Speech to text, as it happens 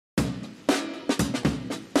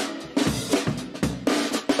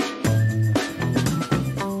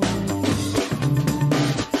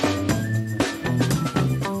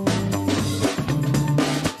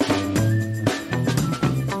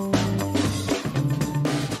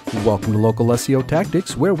Welcome to Local SEO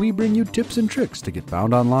Tactics, where we bring you tips and tricks to get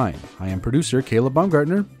found online. I am producer Caleb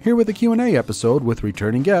Baumgartner, here with a Q&A episode with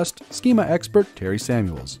returning guest, Schema expert Terry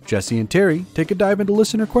Samuels. Jesse and Terry take a dive into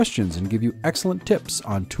listener questions and give you excellent tips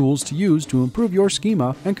on tools to use to improve your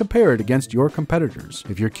schema and compare it against your competitors.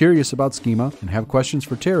 If you're curious about schema and have questions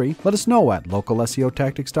for Terry, let us know at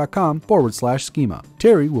localseotactics.com/schema.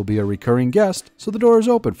 Terry will be a recurring guest, so the door is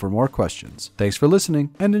open for more questions. Thanks for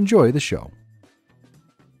listening and enjoy the show.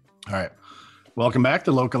 All right. Welcome back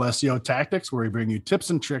to Local SEO Tactics, where we bring you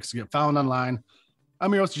tips and tricks to get found online.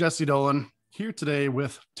 I'm your host, Jesse Dolan, here today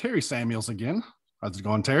with Terry Samuels again. How's it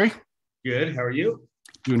going, Terry? Good. How are you?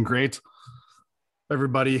 Doing great.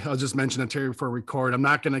 Everybody, I was just mentioning to Terry before we record, I'm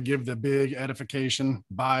not going to give the big edification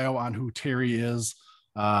bio on who Terry is.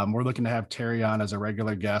 We're looking to have Terry on as a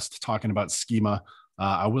regular guest talking about schema.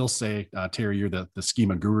 I will say, Terry, you're the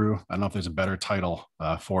schema guru. I don't know if there's a better title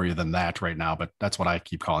for you than that right now, but that's what I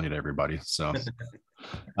keep calling you to everybody. So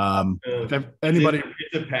if anybody,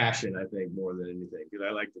 it's a passion, I think, more than anything, because I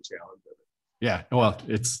like the challenge of it. Yeah, well,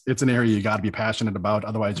 it's an area you got to be passionate about.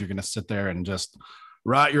 Otherwise, you're going to sit there and just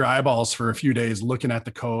rot your eyeballs for a few days looking at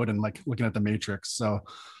the code and like looking at the matrix. So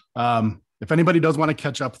if anybody does want to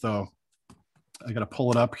catch up, though, I got to pull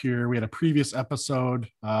it up here. We had a previous episode,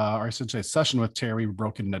 or I should say session with Terry. We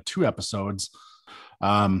broke it into 2 episodes.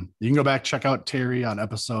 You can go back, check out Terry on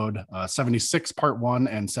episode 76, part 1,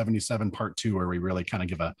 and 77, part 2, where we really kind of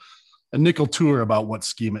give a nickel tour about what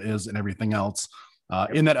schema is and everything else.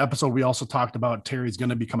 In that episode, we also talked about Terry's going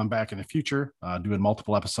to be coming back in the future, doing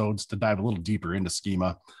multiple episodes to dive a little deeper into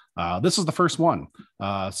schema. This is the first one.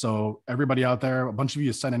 So everybody out there, a bunch of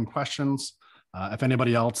you sent in questions. If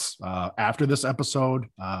anybody else after this episode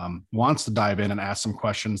wants to dive in and ask some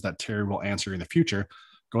questions that Terry will answer in the future,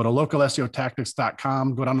 go to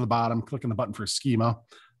localseotactics.com, go down to the bottom, click on the button for schema,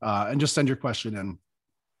 and just send your question in.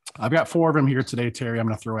 I've got 4 of them here today, Terry. I'm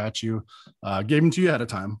going to throw at you. Gave them to you ahead of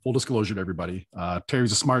time. Full disclosure to everybody.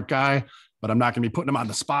 Terry's a smart guy, but I'm not going to be putting him on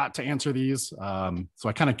the spot to answer these. So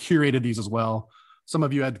I kind of curated these as well. Some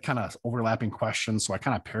of you had kind of overlapping questions, so I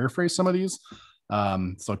kind of paraphrased some of these.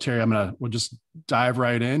 So Terry, we'll just dive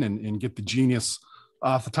right in and get the genius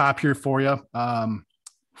off the top here for you.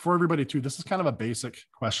 For everybody too, this is kind of a basic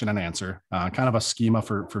question and answer, kind of a schema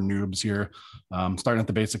for noobs here, starting at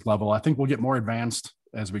the basic level. I think we'll get more advanced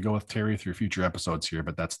as we go with Terry through future episodes here,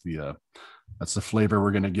 but that's the flavor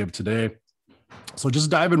we're going to give today. So just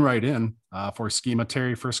diving right in for schema,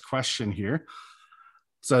 Terry, first question here.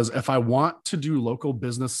 Says, if I want to do local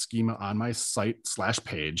business schema on my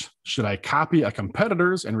site/page, should I copy a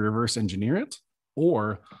competitor's and reverse engineer it?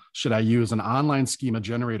 Or should I use an online schema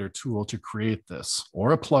generator tool to create this,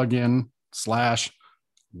 or a plugin /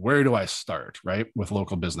 where do I start, right, with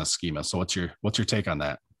local business schema? So what's your take on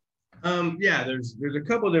that? Yeah, there's a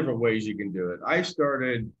couple of different ways you can do it. I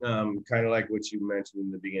started kind of like what you mentioned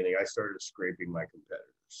in the beginning. I started scraping my competitors.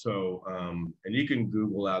 So, and you can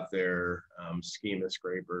Google out there, schema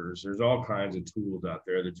scrapers. There's all kinds of tools out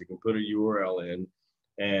there that you can put a URL in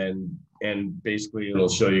and basically it'll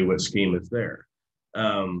show you what schema is there.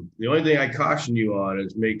 The only thing I caution you on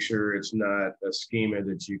is make sure it's not a schema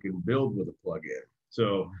that you can build with a plugin.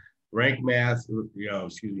 So Rank Math,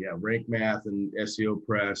 Rank Math and SEO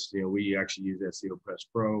Press, we actually use SEO Press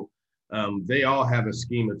Pro. They all have a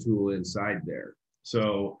schema tool inside there.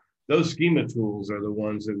 So those schema tools are the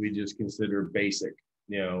ones that we just consider basic.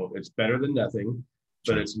 It's better than nothing,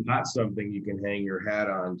 but it's not something you can hang your hat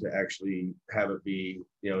on to actually have it be,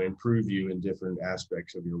 improve you in different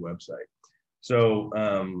aspects of your website. So,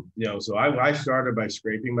 so I started by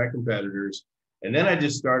scraping my competitors, and then I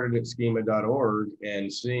just started at schema.org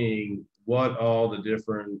and seeing what all the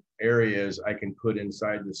different areas I can put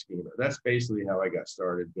inside the schema. That's basically how I got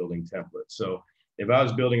started building templates. So if I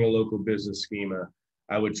was building a local business schema,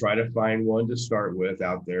 I would try to find one to start with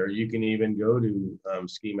out there. You can even go to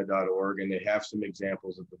schema.org and they have some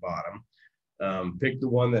examples at the bottom. Pick the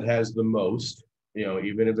one that has the most,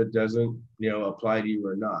 even if it doesn't, apply to you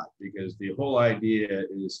or not, because the whole idea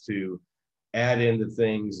is to add in the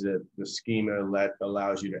things that the schema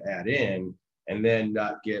allows you to add in, and then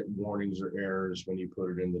not get warnings or errors when you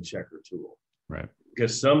put it in the checker tool. Right.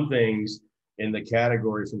 Because some things in the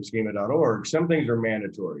category from schema.org, some things are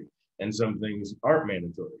mandatory and some things aren't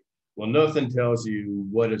mandatory. Well, nothing tells you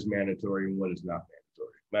what is mandatory and what is not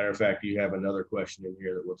mandatory. Matter of fact, you have another question in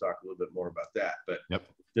here that we'll talk a little bit more about that. But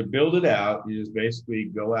to build it out, you just basically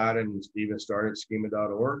go out and even start at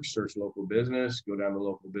schema.org, search local business, go down to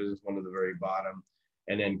local business one at the very bottom,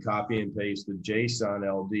 and then copy and paste the JSON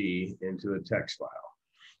LD into a text file.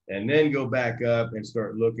 And then go back up and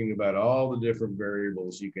start looking about all the different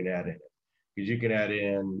variables you can add in it. because you can add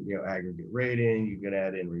in, aggregate rating, you can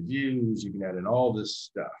add in reviews, you can add in all this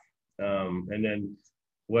stuff. And then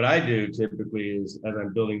what I do typically is, as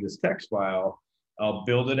I'm building this text file, I'll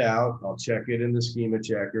build it out, I'll check it in the schema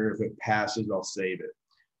checker. If it passes, I'll save it.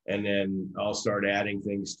 And then I'll start adding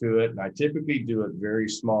things to it. And I typically do it very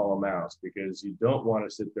small amounts, because you don't want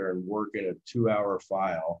to sit there and work in a 2-hour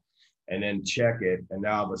file and then check it. And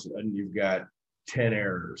now all of a sudden you've got 10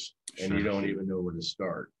 errors and you don't even know where to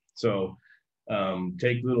start. So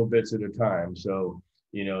take little bits at a time. So,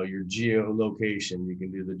 your geolocation, you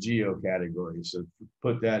can do the geo category. So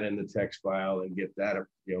put that in the text file and get that,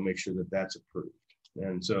 make sure that that's approved.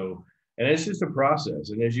 And so, and it's just a process.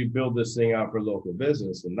 And as you build this thing out for local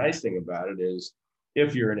business, the nice thing about it is,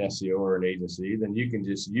 if you're an SEO or an agency, then you can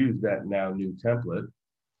just use that now new template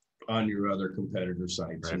on your other competitor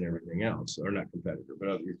sites and everything else, or not competitor, but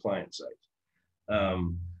other your client sites.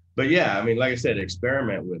 But yeah, I mean, like I said,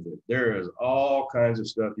 experiment with it. There is all kinds of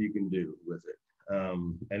stuff you can do with it.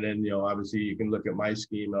 And then, obviously you can look at my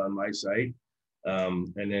schema on my site.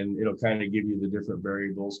 And then it'll kind of give you the different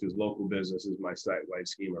variables, because local business is my site-wide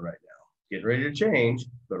schema right now. Getting ready to change,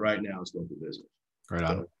 but right now it's local business. Right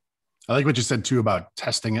on. So, I like what you said too about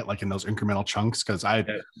testing it like in those incremental chunks, because I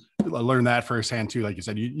learned that firsthand too. Like you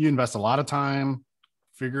said, you invest a lot of time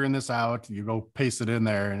figuring this out. You go paste it in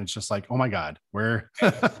there, and it's just like, oh my God, where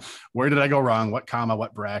did I go wrong? What comma,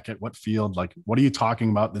 what bracket, what field? Like, what are you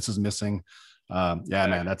talking about? This is missing.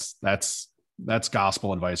 Man, that's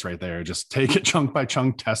gospel advice right there. Just take it chunk by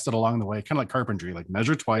chunk, test it along the way, kind of like carpentry, like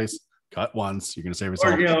measure twice, cut once. You're going to save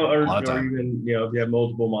yourself a lot of time. Or even, if you have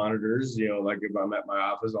multiple monitors, like if I'm at my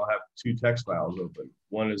office, I'll have 2 text files open.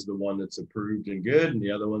 One is the one that's approved and good, and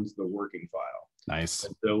the other one's the working file. Nice.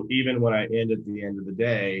 And so even when I end at the end of the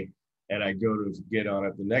day and I go to get on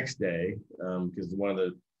it the next day, because one of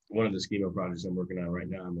the schema projects I'm working on right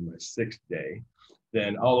now, I'm in my 6th day,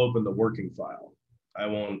 then I'll open the working file. I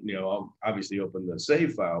won't, I'll obviously open the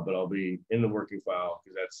save file, but I'll be in the working file,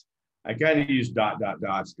 because I kind of use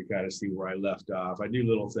dots to kind of see where I left off. I do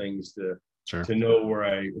little things to know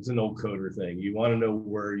where it's an old coder thing. You want to know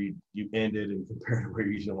where you ended and compare to where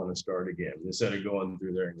you usually want to start again, instead of going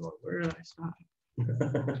through there and going, where did I stop?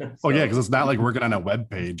 Yeah, because it's not like working on a web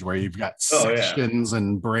page where you've got sections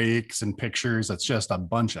and breaks and pictures. It's just a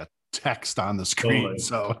bunch of text on the screen. Totally.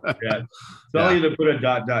 So I'll either put a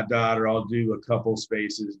dot, or I'll do a couple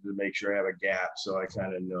spaces to make sure I have a gap, so I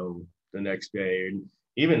kind of know the next day. And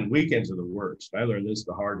even weekends are the worst. I learned this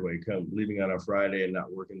the hard way, leaving on a Friday and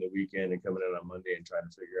not working the weekend, and coming in on Monday and trying to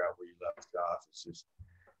figure out where you left off.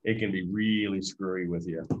 It can be really screwy with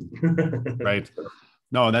you. Right.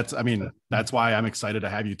 No, that's why I'm excited to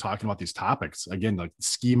have you talking about these topics. Again, like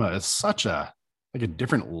schema is such a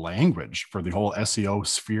different language for the whole SEO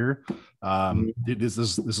sphere. This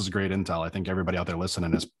is great intel. I think everybody out there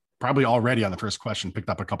listening is probably already on the first question picked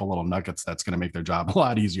up a couple little nuggets that's going to make their job a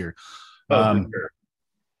lot easier. Sure.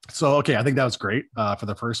 So, okay, I think that was great for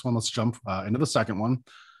the first one. Let's jump into the second one.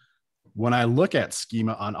 When I look at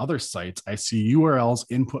schema on other sites, I see URLs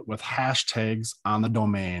input with hashtags on the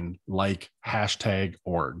domain, like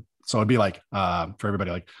 #org. So it'd be like, for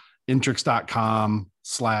everybody, like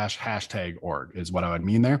intrix.com/#org is what I would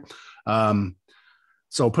mean there.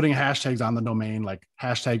 So putting hashtags on the domain, like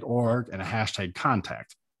 #org and a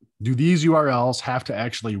 #contact. Do these URLs have to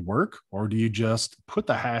actually work, or do you just put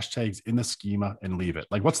the hashtags in the schema and leave it?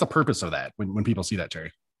 Like, what's the purpose of that when people see that,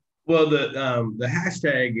 Terry? Well, the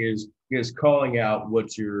hashtag is calling out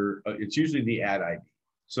what it's usually the ad ID.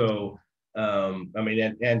 So,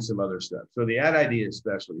 and some other stuff. So the ad ID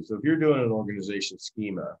especially. So if you're doing an organization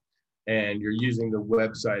schema and you're using the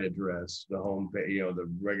website address, the home page, the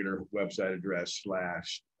regular website address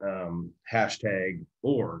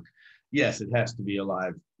 /#org, yes, it has to be a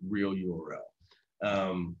live real URL.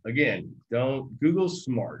 Again, Google's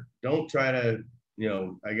smart. Don't try to,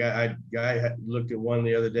 I looked at one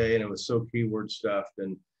the other day and it was so keyword stuffed,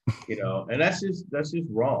 and and that's just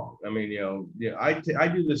wrong. I mean, I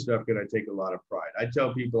do this stuff because I take a lot of pride. I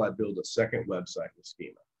tell people I build a second website with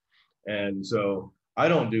schema, and so I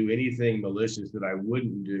don't do anything malicious that I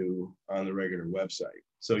wouldn't do on the regular website.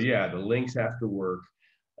 So yeah, the links have to work.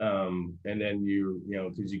 And then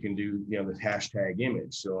because you can do, the hashtag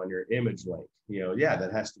image. So on your image link,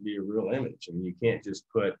 that has to be a real image. I mean, you can't just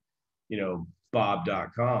put,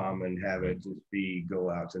 bob.com and have it just go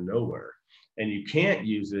out to nowhere. And you can't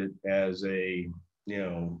use it as a,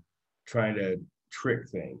 trying to trick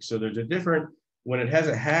things. So there's when it has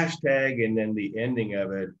a hashtag and then the ending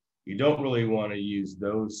of it, you don't really want to use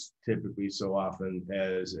those typically so often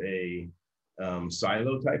as a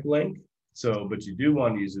silo type link. So, but you do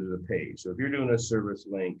want to use it as a page. So if you're doing a service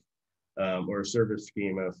link or a service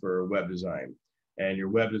schema for web design. And your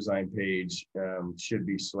web design page should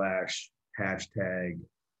be /#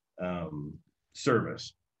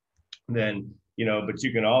 service. Then, but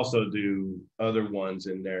you can also do other ones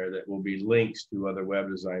in there that will be links to other web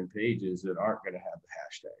design pages that aren't going to have the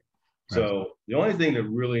hashtag. Right. So the only thing that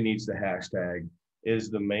really needs the hashtag is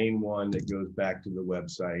the main one that goes back to the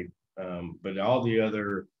website. But all the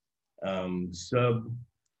other sub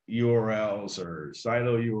URLs or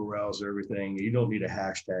silo URLs, everything, you don't need a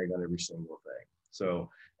hashtag on every single thing. So,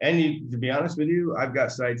 and to be honest with you, I've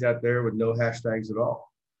got sites out there with no hashtags at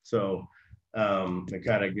all. So it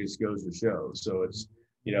kind of just goes to show. So it's,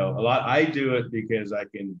 I do it because I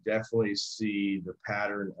can definitely see the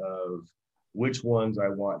pattern of which ones I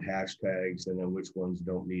want hashtags and then which ones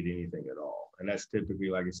don't need anything at all. And that's typically,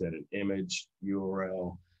 like I said, an image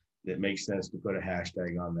URL that makes sense to put a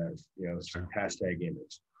hashtag on there, sure. Hashtag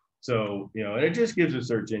image. So, and it just gives a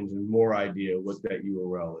search engine more idea what that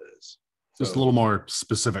URL is. Just a little more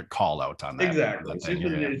specific call out on that. Exactly.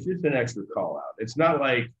 It's just an extra call out. It's not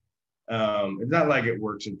like it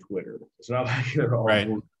works in Twitter. It's not like they're all, right.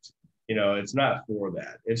 It's not for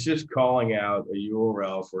that. It's just calling out a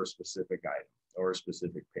URL for a specific item or a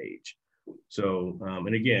specific page. So,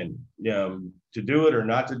 and again, to do it or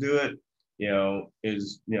not to do it,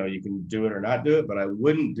 is, you can do it or not do it, but I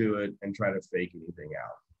wouldn't do it and try to fake anything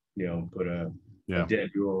out, put a dead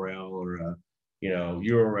URL or a,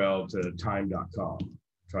 URL to time.com,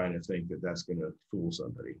 trying to think that that's going to fool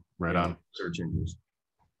somebody. Right on. Search engines.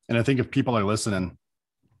 And I think if people are listening,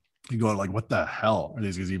 you go like, what the hell are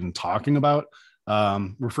these guys even talking about?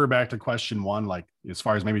 Refer back to question one, like as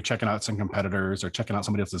far as maybe checking out some competitors or checking out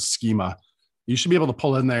somebody else's schema, you should be able to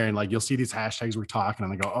pull in there and like, you'll see these hashtags we're talking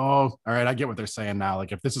and they go, oh, all right, I get what they're saying now.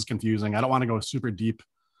 Like if this is confusing, I don't want to go super deep,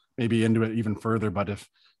 maybe into it even further. But if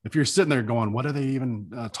you're sitting there going, what are they even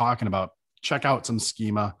talking about? Check out some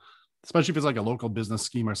schema, especially if it's like a local business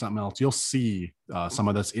schema or something else. You'll see some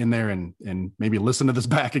of this in there and maybe listen to this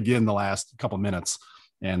back again the last couple of minutes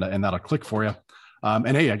and that'll click for you.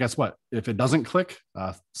 And hey, I guess what, if it doesn't click,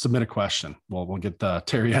 submit a question. We'll get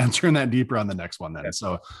Terry answering that deeper on the next one then.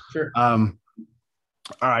 So, sure.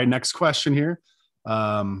 All right, next question here.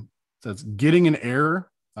 Says getting an error.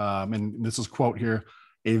 And this is quote here.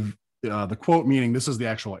 The quote meaning this is the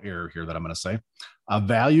actual error here that I'm going to say. A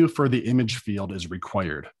value for the image field is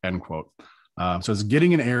required, end quote. So it's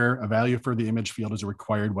getting an error. A value for the image field is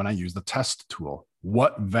required when I use the test tool.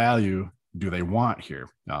 What value do they want here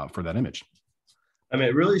for that image? I mean,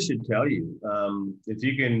 it really should tell you. If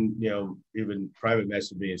you can, even private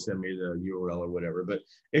message me and send me the URL or whatever, but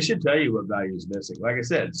it should tell you what value is missing. Like I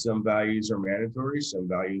said, some values are mandatory, some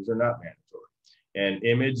values are not mandatory. And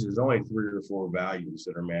image is only 3 or 4 values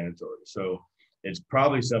that are mandatory. So it's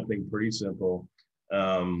probably something pretty simple.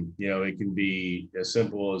 It can be as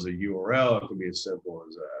simple as a URL. It can be as simple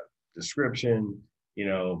as a description,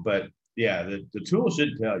 but yeah, the tool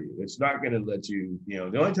should tell you. It's not going to let you,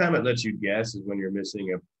 the only time it lets you guess is when you're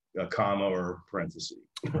missing a comma or a parenthesis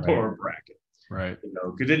right. or a bracket. Right.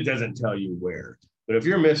 Because it doesn't tell you where. But if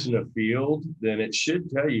you're missing a field, then it should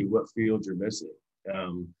tell you what field you're missing.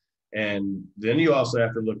 And then you also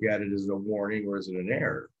have to look at it as a warning or is it an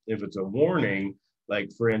error? If it's a warning, like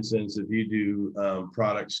for instance, if you do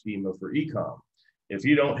product schema for e-com, if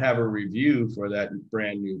you don't have a review for that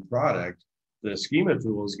brand new product, the schema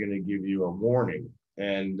tool is going to give you a warning.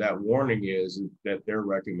 And that warning is that they're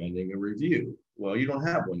recommending a review. Well, you don't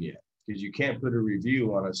have one yet because you can't put a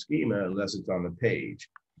review on a schema unless it's on the page.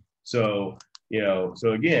 So,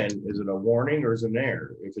 so again, is it a warning or is it an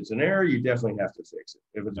error? If it's an error, you definitely have to fix it.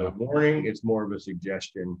 If it's a warning, it's more of a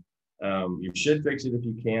suggestion. You should fix it if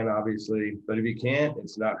you can, obviously, but if you can't,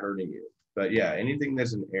 it's not hurting you. But yeah, anything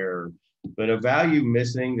that's an error, but a value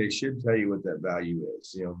missing, they should tell you what that value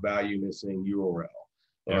is. Value missing URL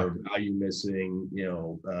or value missing,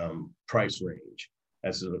 price range.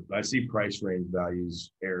 I see price range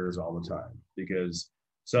values errors all the time because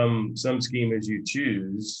some schemas you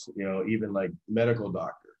choose, even like medical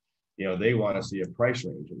doctor, they want to see a price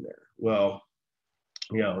range in there. Well,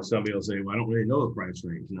 somebody will say, well, I don't really know the price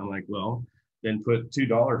range. And I'm like, well, then put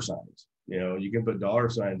 $2 signs. You can put dollar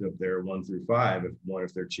signs up there, 1 through 5,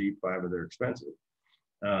 if they're cheap, 5 if they're expensive.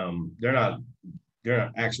 They're not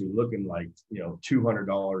actually looking like, $200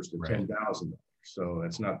 to $10,000. So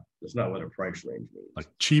that's not what a price range means. Like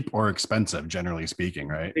cheap or expensive, generally speaking,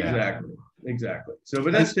 right? Exactly. So,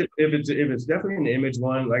 but that's if it's definitely an image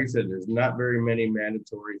one. Like I said, there's not very many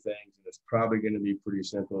mandatory things, and it's probably going to be pretty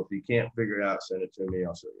simple. If you can't figure it out, send it to me.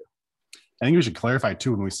 I'll show you. I think we should clarify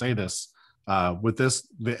too when we say this with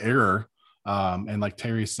the error, and like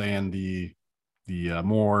Terry's saying, the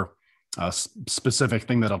more specific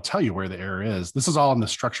thing that'll tell you where the error is. This is all in the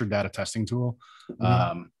structured data testing tool,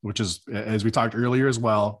 which is, as we talked earlier as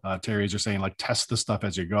well, Terry, as you're saying, like test this stuff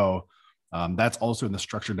as you go. That's also in the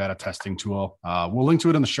structured data testing tool. We'll link to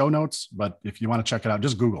it in the show notes, but if you want to check it out,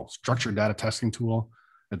 just Google structured data testing tool.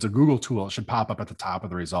 It's a Google tool. It should pop up at the top of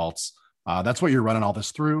the results. That's what you're running all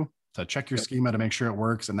this through to check your schema to make sure it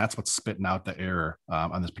works. And that's what's spitting out the error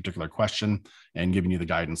on this particular question and giving you the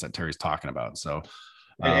guidance that Terry's talking about. So,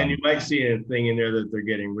 and you might see a thing in there that they're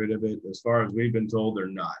getting rid of it. As far as we've been told, they're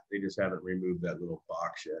not. They just haven't removed that little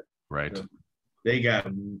box yet. Right. So they got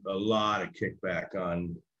a lot of kickback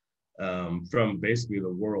on from basically the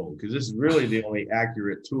world, because this is really the only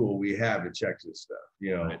accurate tool we have to check this stuff.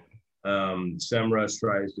 You know, right. SEMrush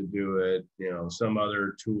tries to do it. You know, some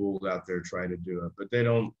other tools out there try to do it, but they're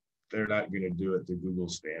not going to do it to Google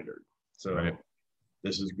standard. So right.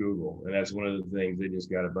 This is Google, and that's one of the things they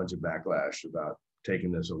just got a bunch of backlash about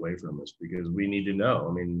taking this away from us, because we need to know.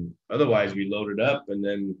 I mean, otherwise we load it up and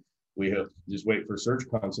then we have just wait for Search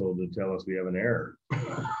Console to tell us we have an error.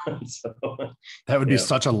 So, that would be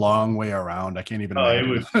such a long way around. I can't even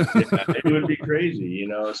imagine. It would be crazy, you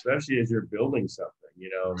know, especially as you're building something, you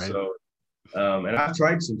know. Right. So, and I've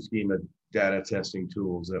tried some schema data testing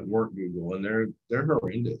tools that work Google, and they're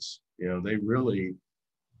horrendous. You know, they really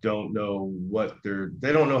don't know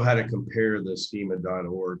they don't know how to compare the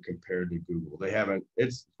schema.org compared to Google. They haven't,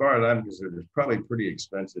 as far as I'm concerned, it's probably pretty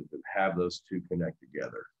expensive to have those two connect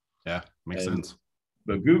together. Yeah, makes sense.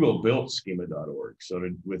 But Google built schema.org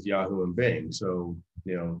with Yahoo and Bing. So,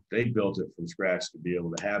 you know, they built it from scratch to be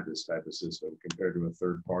able to have this type of system compared to a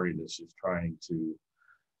third party that's just trying to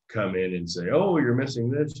come in and say, oh, you're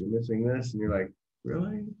missing this. And you're like,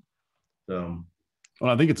 really? So,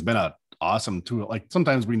 well, I think it's been an awesome tool. Like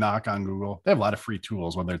sometimes we knock on Google. They have a lot of free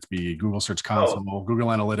tools, whether it's be Google Search Console, Google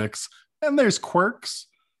Analytics, and there's quirks.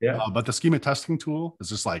 Yeah. But the schema testing tool is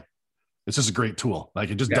just like, it's just a great tool.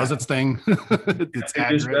 Like it just does its thing. It just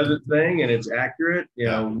does its thing and it's accurate. You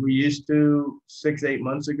know, we used to 6-8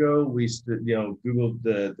 months ago, we Googled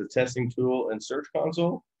the testing tool and Search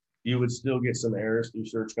Console. You would still get some errors through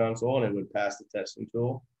Search Console and it would pass the testing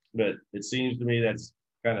tool. But it seems to me that's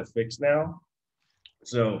kind of fixed now.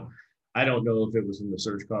 So I don't know if it was in the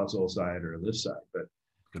Search Console side or this side, but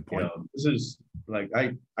good point. This is like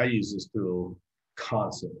I use this tool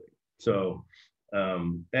constantly. So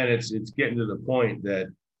and it's getting to the point that,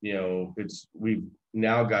 you know, we've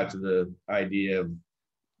now got to the idea of,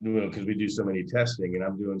 you know, because we do so many testing and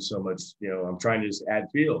I'm doing so much, you know, I'm trying to just add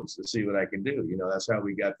fields to see what I can do. You know, that's how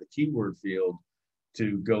we got the keyword field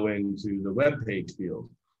to go into the web page field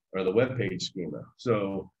or the web page schema.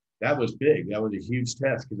 So that was big. That was a huge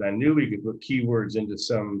test because I knew we could put keywords into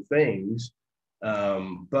some things,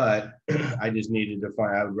 but I just needed to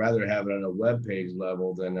I would rather have it on a web page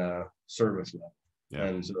level than a service level. Yeah.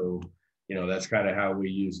 And so, you know, that's kind of how we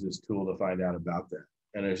use this tool to find out about that.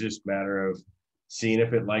 And it's just a matter of seeing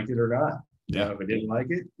if it liked it or not. Yeah. You know, if it didn't like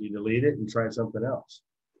it, you delete it and try something else.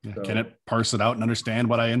 Yeah. So, can it parse it out and understand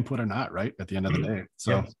what I input or not, right? At the end of the day.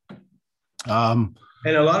 So, and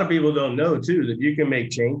a lot of people don't know too, that you can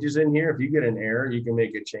make changes in here. If you get an error, you can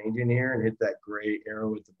make a change in here and hit that gray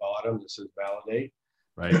arrow at the bottom that says validate.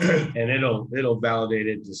 Right. And it'll validate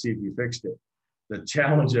it to see if you fixed it. The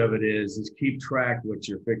challenge of it is keep track what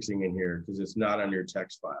you're fixing in here because it's not on your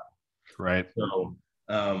text file. Right. So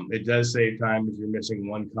it does save time if you're missing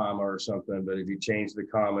one comma or something, but if you change the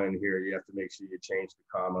comma in here, you have to make sure you change the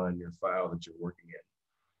comma in your file that you're working in.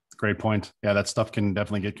 Great point. Yeah, that stuff can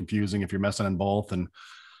definitely get confusing if you're messing in both. And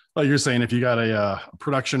like you're saying, if you got a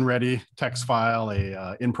production ready text file,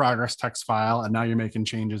 a in progress text file, and now you're making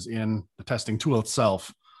changes in the testing tool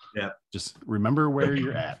itself, just remember where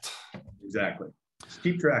you're at. Exactly. Just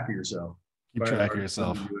keep track of yourself. Keep track of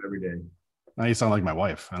yourself. Do it every day. Now you sound like my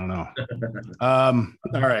wife. I don't know.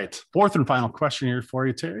 All right. Fourth and final question here for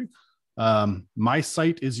you, Terry. My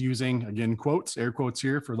site is using, again, quotes, air quotes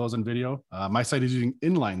here for those in video. My site is using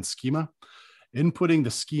inline schema, inputting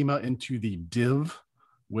the schema into the div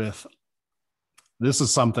with, this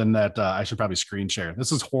is something that I should probably screen share.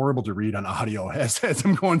 This is horrible to read on audio as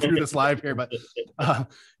I'm going through this live here, but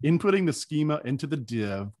inputting the schema into the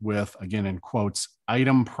div with, again, in quotes,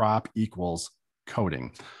 item prop equals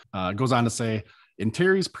coding. It goes on to say, in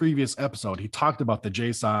Terry's previous episode, he talked about the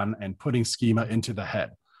JSON and putting schema into the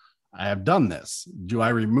head. I have done this. Do I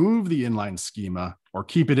remove the inline schema or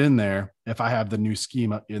keep it in there if I have the new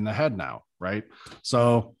schema in the head now, right?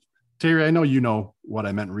 So Terry, I know you know what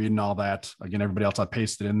I meant reading all that. Again, everybody else, I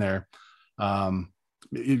pasted in there.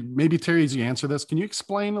 Maybe Terry, as you answer this, can you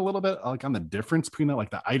explain a little bit like on the difference between like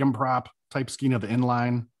the item prop type schema, the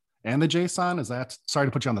inline, and the JSON? Is that, sorry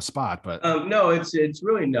to put you on the spot, but No, it's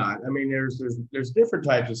really not. I mean, there's different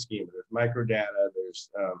types of schema. There's microdata, there's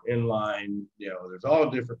inline, there's all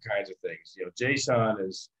different kinds of things. JSON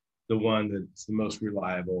is the one that's the most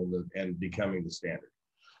reliable and becoming the standard.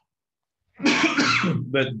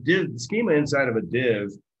 But schema inside of a div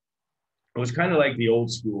was kind of like the old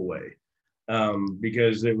school way,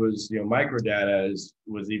 because it was, microdata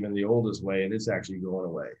was even the oldest way, and it's actually going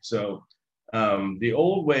away. So the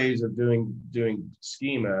old ways of doing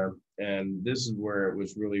schema, and this is where it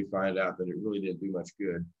was really find out that it really didn't do much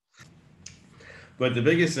good. But the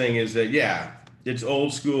biggest thing is that, yeah, it's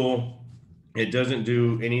old school. It doesn't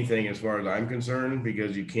do anything as far as I'm concerned,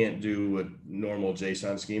 because you can't do what normal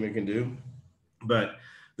JSON schema can do. But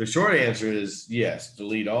the short answer is yes,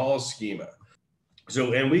 delete all schema.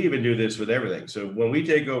 So, and we even do this with everything. So when we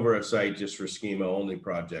take over a site just for schema only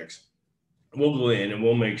projects, we'll go in and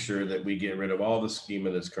we'll make sure that we get rid of all the schema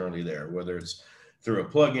that's currently there, whether it's through a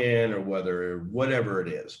plugin or whatever it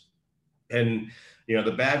is. And, the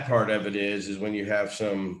bad part of it is when you have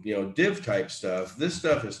some, div type stuff, this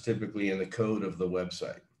stuff is typically in the code of the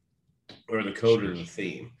website or the code of the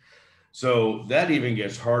theme. So that even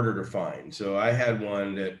gets harder to find. So I had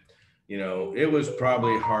one that, it was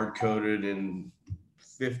probably hard coded in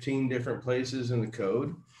 15 different places in the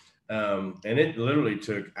code. And it literally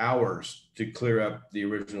took hours to clear up the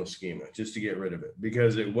original schema just to get rid of it,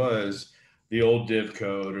 because it was the old div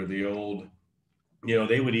code or the old,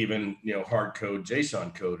 they would even, hard code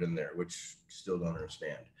JSON code in there, which still don't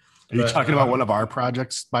understand. Are you talking about one of our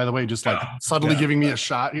projects, by the way, just like subtly giving me a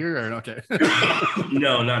shot here? Or okay.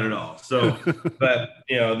 No, not at all. So, but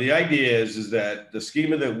the idea is that the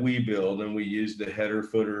schema that we build, and we use the header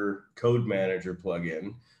footer code manager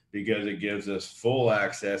plugin, because it gives us full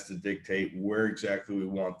access to dictate where exactly we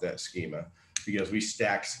want that schema, because we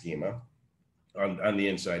stack schema on the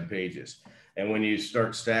inside pages. And when you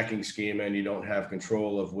start stacking schema and you don't have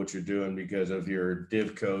control of what you're doing because of your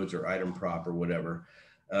div codes or item prop or whatever,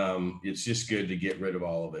 it's just good to get rid of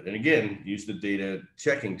all of it. And again, use the data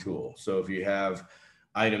checking tool. So if you have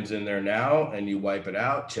items in there now and you wipe it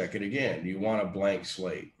out, check it again. You want a blank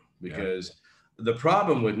slate, because the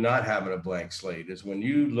problem with not having a blank slate is when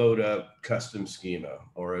you load up custom schema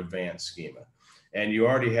or advanced schema, and you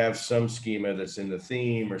already have some schema that's in the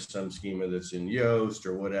theme or some schema that's in Yoast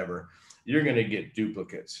or whatever, you're going to get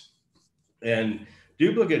duplicates. And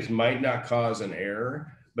duplicates might not cause an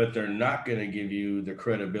error, but they're not going to give you the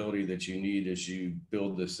credibility that you need as you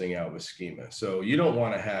build this thing out with schema. So you don't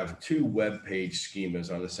want to have two web page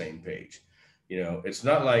schemas on the same page. It's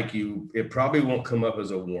not like it probably won't come up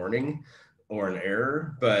as a warning or an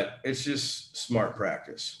error, but it's just smart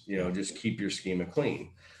practice. Just keep your schema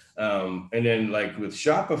clean. And then like with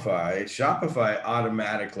Shopify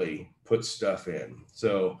automatically puts stuff in.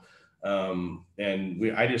 So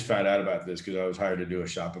I just found out about this because I was hired to do a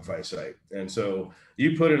Shopify site. And so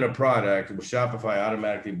you put in a product, Shopify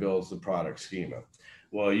automatically builds the product schema.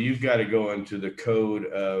 Well, you've got to go into the code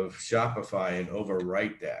of Shopify and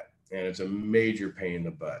overwrite that. And it's a major pain in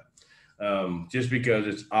the butt. Just because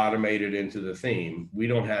it's automated into the theme. We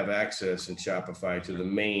don't have access in Shopify to the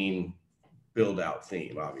main build out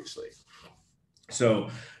theme, obviously. So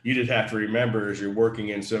you just have to remember, as you're working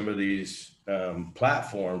in some of these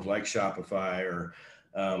platforms like Shopify, or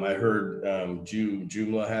I heard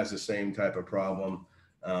Joomla has the same type of problem,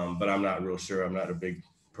 but I'm not real sure. I'm not a big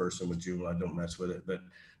person with Joomla. I don't mess with it. But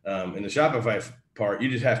in the Shopify part, you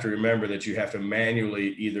just have to remember that you have to manually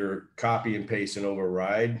either copy and paste and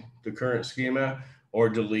override the current schema, or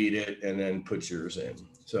delete it and then put yours in.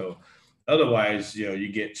 So otherwise,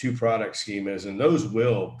 you get two product schemas, and those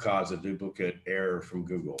will cause a duplicate error from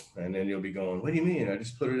Google. And then you'll be going, what do you mean? I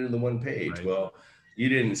just put it in the one page. Right. Well, you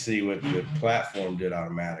didn't see what the platform did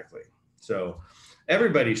automatically. So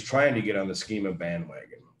everybody's trying to get on the schema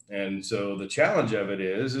bandwagon. And so the challenge of it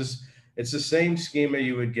is it's the same schema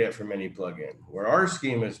you would get from any plugin. Where our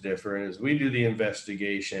schema is different is we do the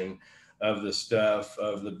investigation of the stuff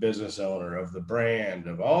of the business owner, of the brand,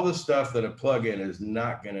 of all the stuff that a plugin is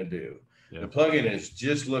not going to do. The plugin is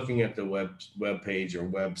just looking at the web page or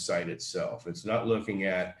website itself. It's not looking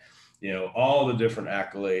at, all the different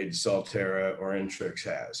accolades Solterra or Intrix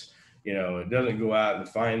has. It doesn't go out and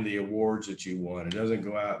find the awards that you won. It doesn't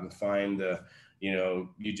go out and find the, you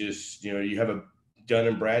have a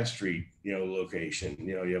Dun & Bradstreet, location.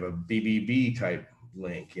 You have a BBB type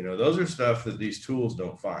link. Those are stuff that these tools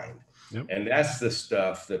don't find. Yep. And that's the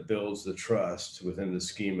stuff that builds the trust within the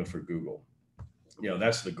schema for Google.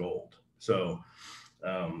 That's the gold. So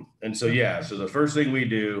And so, yeah, so the first thing we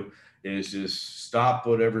do is just stop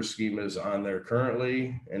whatever schema is on there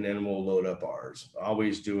currently, and then we'll load up ours.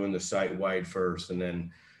 Always doing the site wide first, and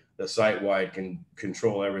then the site wide can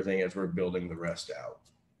control everything as we're building the rest out.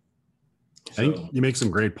 I think you make some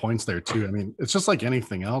great points there too. I mean, it's just like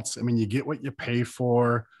anything else. I mean, you get what you pay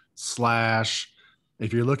for, slash,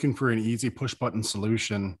 if you're looking for an easy push button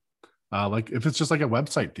solution, like if it's just like a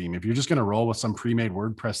website theme, if you're just going to roll with some pre-made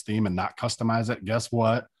WordPress theme and not customize it, guess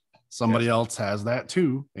what? Somebody else has that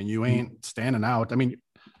too, and you ain't standing out. I mean,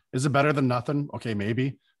 is it better than nothing? Okay,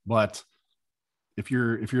 maybe, but if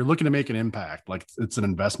you're looking to make an impact, like it's an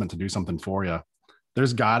investment to do something for you,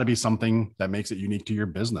 there's got to be something that makes it unique to your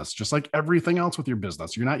business, just like everything else with your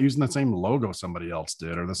business. You're not using the same logo somebody else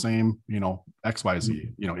did, or the same,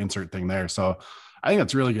 XYZ, insert thing there. So I think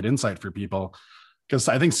that's really good insight for people, because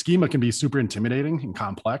I think schema can be super intimidating and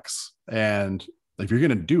complex. And if you're going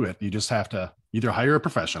to do it, you just have to either hire a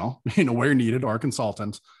professional, where needed, or a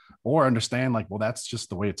consultant, or understand like, well, that's just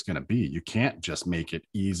the way it's going to be. You can't just make it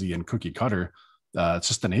easy and cookie cutter. It's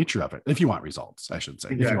just the nature of it. If you want results, I should say,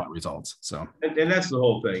 If you want results. So, and that's the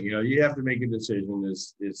whole thing. You have to make a decision.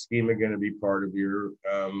 Is schema going to be part of your,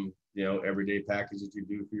 everyday package that you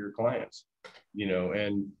do for your clients?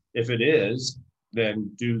 And if it is,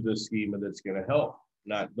 then do the schema that's going to help.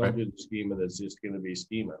 Don't do the schema that's just going to be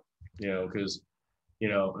schema. Because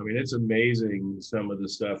it's amazing some of the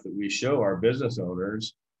stuff that we show our business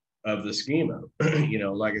owners of the schema.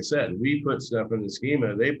 Like I said, we put stuff in the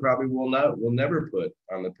schema they probably will never put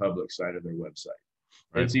on the public side of their website.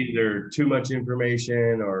 Right. It's either too much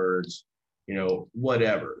information or it's,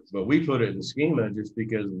 whatever. But we put it in the schema just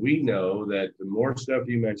because we know that the more stuff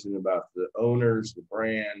you mentioned about the owners, the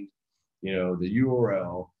brand, the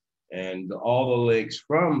URL, and all the links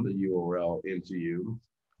from the URL into you,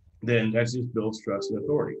 then that just builds trust and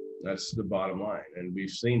authority. That's the bottom line. And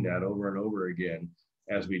we've seen that over and over again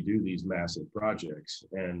as we do these massive projects.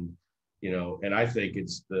 And, and I think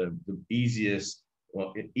it's the easiest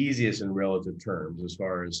in relative terms as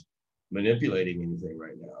far as manipulating anything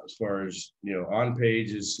right now. As far as, on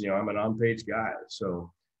page is, I'm an on page guy.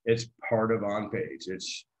 So it's part of on page.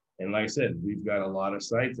 And like I said, we've got a lot of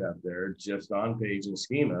sites out there just on page and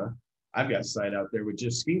schema. I've got a site out there with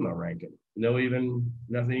just schema ranking.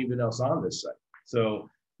 Nothing even else on this site. So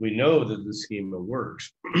we know that the schema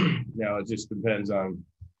works. Now it just depends on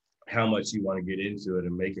how much you want to get into it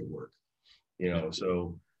and make it work. I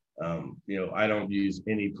don't use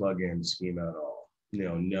any plugin schema at all.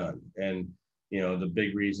 None. And the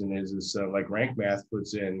big reason is like Rank Math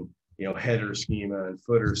puts in header schema and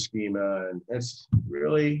footer schema, and that's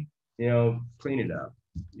really clean it up.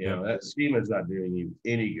 That schema is not doing you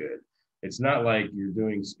any good. It's not like you're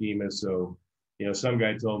doing schema so some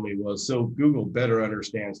guy told me, well, so Google better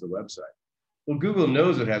understands the website. Well, Google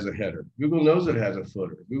knows it has a header. Google knows it has a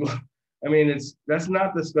footer. That's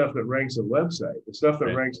not the stuff that ranks a website. The stuff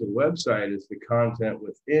that ranks a website is the content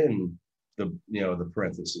within the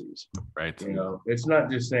parentheses. Right. It's not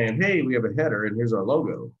just saying, hey, we have a header and here's our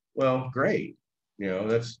logo. Well, great.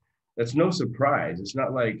 That's no surprise. It's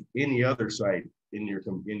not like any other site in your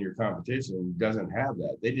competition doesn't have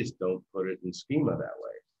that. They just don't put it in schema that way.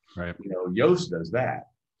 Right. Yoast does that.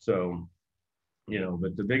 So,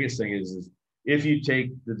 but the biggest thing is if you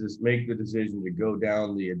make the decision to go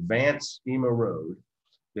down the advanced schema road,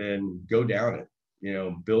 then go down it.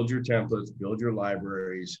 Build your templates, build your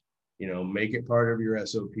libraries, make it part of your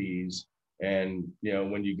SOPs. And,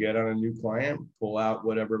 when you get on a new client, pull out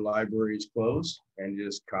whatever library is close and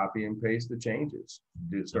just copy and paste the changes.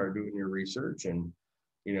 Start doing your research. And,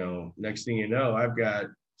 next thing you know, I've got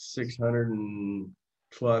 600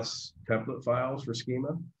 plus template files for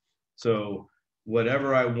schema. So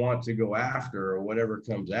whatever I want to go after or whatever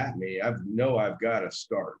comes at me, I've got to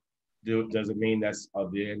start. Does it mean that's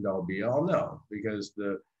the end all be all? No, because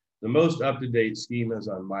the most up-to-date schema is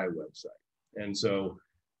on my website. And so,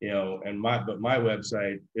 but my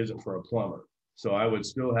website isn't for a plumber. So I would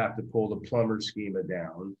still have to pull the plumber schema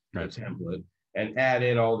down, the template, and add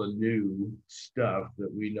in all the new stuff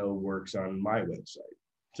that we know works on my website.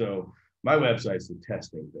 So my website's the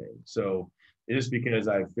testing thing. So just because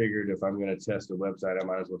I figured if I'm going to test a website, I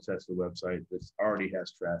might as well test a website that already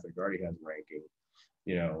has traffic, already has ranking,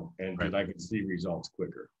 and I can see results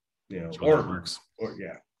quicker, or it works,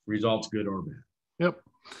 results good or bad. Yep.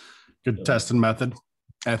 Good testing method.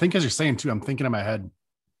 And I think as you're saying too, I'm thinking in my head,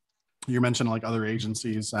 you mentioned like other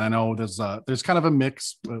agencies, and I know there's kind of a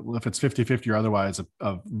mix, if it's 50-50 or otherwise,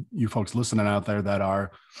 of you folks listening out there that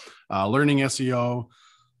are learning SEO,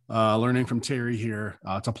 learning from Terry here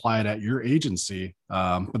to apply it at your agency.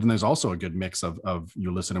 But then there's also a good mix of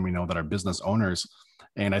you listening. We know that our business owners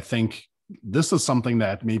And I think this is something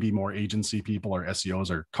that maybe more agency people or SEOs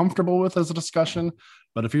are comfortable with as a discussion.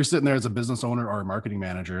 But if you're sitting there as a business owner or a marketing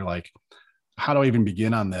manager, like, how do I even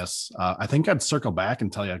begin on this? I think I'd circle back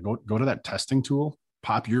and tell you, go to that testing tool,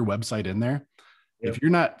 pop your website in there. Yep. If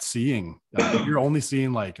you're not seeing, if you're only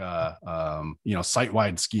seeing like,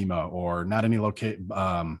 site-wide schema or not any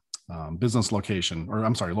business location, or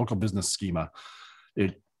I'm sorry, local business schema,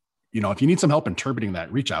 if you need some help interpreting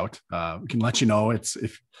that, reach out. We can let you know. It's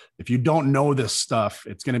if you don't know this stuff,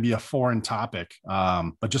 it's going to be a foreign topic.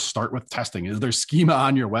 But just start with testing. Is there schema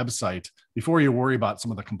on your website before you worry about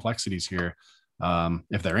some of the complexities here?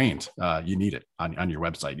 If there ain't, you need it on your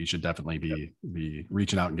website. You should definitely be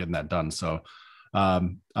reaching out and getting that done. So,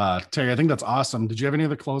 Terry, I think that's awesome. Did you have any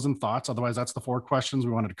other closing thoughts? Otherwise, that's the 4 questions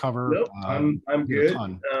we wanted to cover. Nope, I'm good.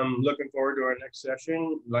 Looking forward to our next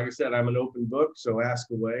session. Like I said, I'm an open book, so ask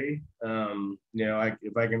away.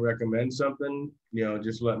 If I can recommend something,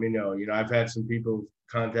 just let me know. I've had some people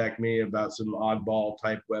contact me about some oddball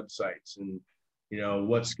type websites, and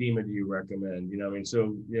what schema do you recommend?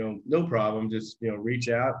 So no problem. Just reach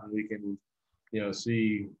out and we can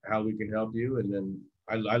see how we can help you. And then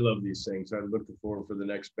I love these things. I'm looking forward for the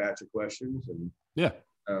next batch of questions. And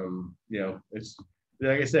it's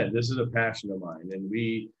like I said, this is a passion of mine, and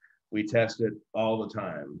we test it all the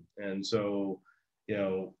time. And so,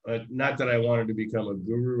 not that I wanted to become a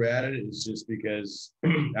guru at it. It's just because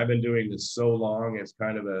I've been doing this so long. It's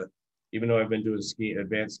kind of even though I've been doing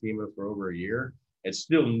advanced schema for over a year, it's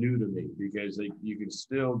still new to me, because you can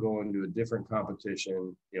still go into a different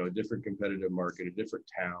competition, a different competitive market, a different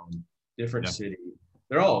town, different city.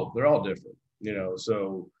 They're all different,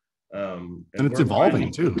 so, and it's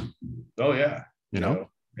evolving too. Oh yeah.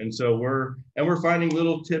 And so we're finding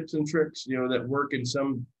little tips and tricks, that work in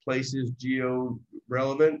some places geo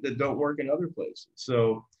relevant that don't work in other places.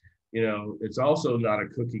 So, it's also not a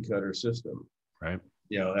cookie cutter system. Right.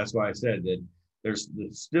 That's why I said that there's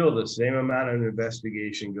still the same amount of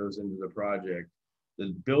investigation goes into the project.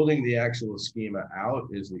 The building the actual schema out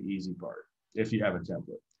is the easy part if you have a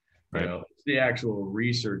template. Right. It's the actual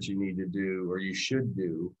research you need to do, or you should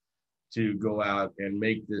do, to go out and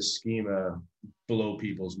make this schema blow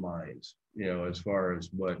people's minds, as far as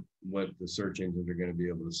what the search engines are going to be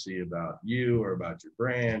able to see about you, or about your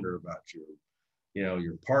brand, or about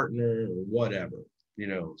your partner, or whatever,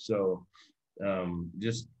 so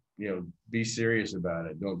just, be serious about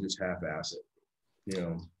it. Don't just half-ass it,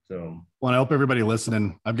 So, well, I hope everybody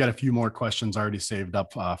listening, I've got a few more questions already saved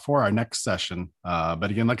up for our next session.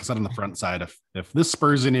 But again, like I said, on the front side, if this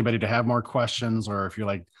spurs anybody to have more questions, or if you're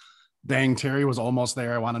like, dang, Terry was almost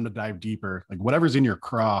there, I want him to dive deeper, like whatever's in your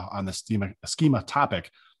craw on the schema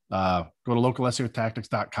topic, go to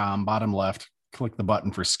localseotactics.com, bottom left, click the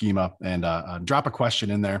button for schema, and drop a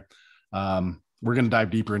question in there. We're going to dive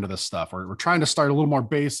deeper into this stuff. We're trying to start a little more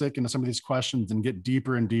basic into some of these questions and get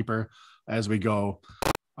deeper and deeper as we go.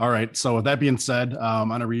 All right. So with that being said, I'm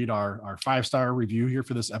going to read our 5-star review here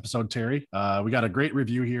for this episode, Terry. We got a great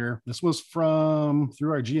review here. This was through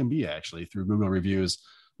our GMB, actually, through Google reviews,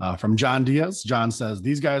 from John Diaz. John says,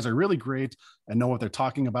 "These guys are really great and know what they're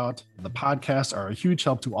talking about. The podcasts are a huge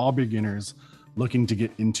help to all beginners looking to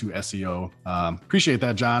get into SEO." Appreciate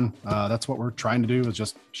that, John. That's what we're trying to do, is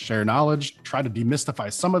just share knowledge, try to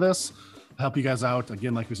demystify some of this, help you guys out.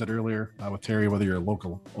 Again, like we said earlier, with Terry, whether you're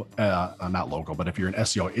not local, but if you're an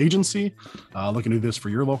SEO agency, looking to do this for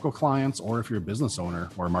your local clients, or if you're a business owner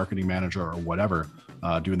or a marketing manager or whatever,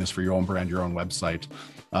 doing this for your own brand, your own website.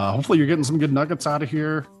 Hopefully you're getting some good nuggets out of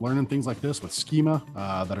here, learning things like this with schema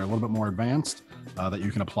that are a little bit more advanced that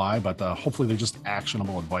you can apply, but hopefully they're just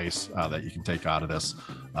actionable advice that you can take out of this.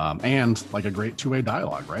 And like a great two-way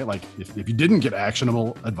dialogue, right? Like if you didn't get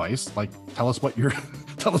actionable advice, like tell us what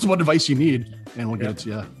advice you need, and we'll get it to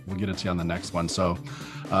you. We'll get it to you on the next one. So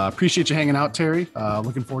appreciate you hanging out, Terry.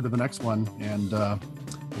 Looking forward to the next one, and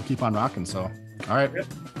we'll keep on rocking. So, all right.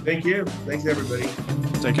 Thank you. Thanks, everybody.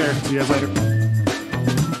 Take care. See you guys later.